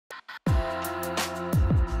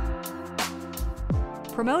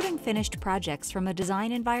Promoting finished projects from a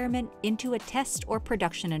design environment into a test or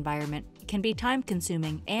production environment can be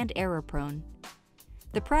time-consuming and error-prone.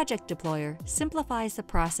 The project deployer simplifies the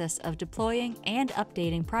process of deploying and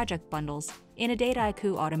updating project bundles in a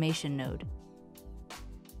Dataiku automation node.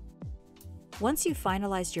 Once you've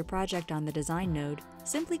finalized your project on the design node,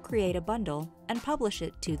 simply create a bundle and publish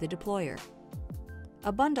it to the deployer.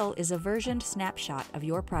 A bundle is a versioned snapshot of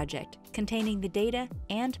your project containing the data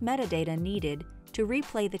and metadata needed to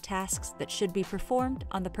replay the tasks that should be performed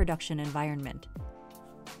on the production environment.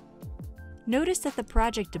 Notice that the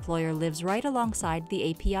project deployer lives right alongside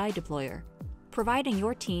the API deployer, providing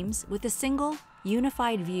your teams with a single,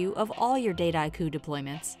 unified view of all your Dataiku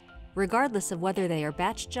deployments, regardless of whether they are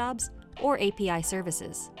batch jobs or API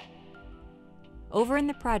services. Over in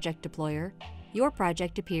the project deployer, your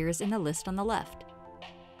project appears in the list on the left.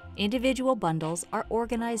 Individual bundles are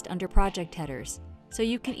organized under project headers, so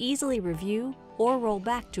you can easily review or roll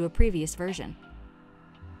back to a previous version.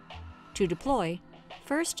 To deploy,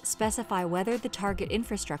 first specify whether the target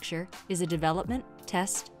infrastructure is a development,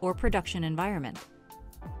 test, or production environment.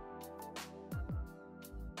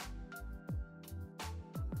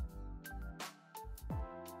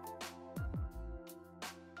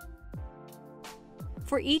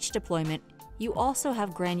 For each deployment, you also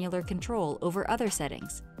have granular control over other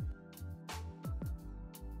settings,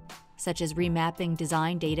 such as remapping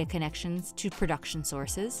design data connections to production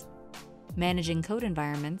sources, managing code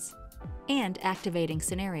environments, and activating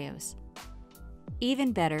scenarios.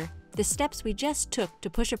 Even better, the steps we just took to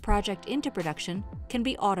push a project into production can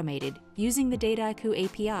be automated using the Dataiku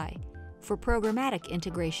API for programmatic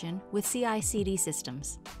integration with CI/CD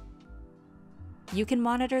systems. You can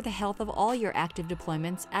monitor the health of all your active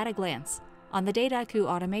deployments at a glance on the Dataiku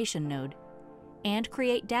automation node, and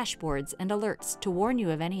create dashboards and alerts to warn you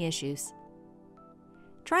of any issues.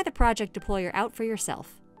 Try the project deployer out for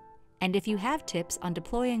yourself, and if you have tips on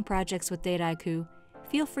deploying projects with Dataiku,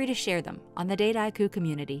 feel free to share them on the Dataiku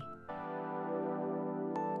community.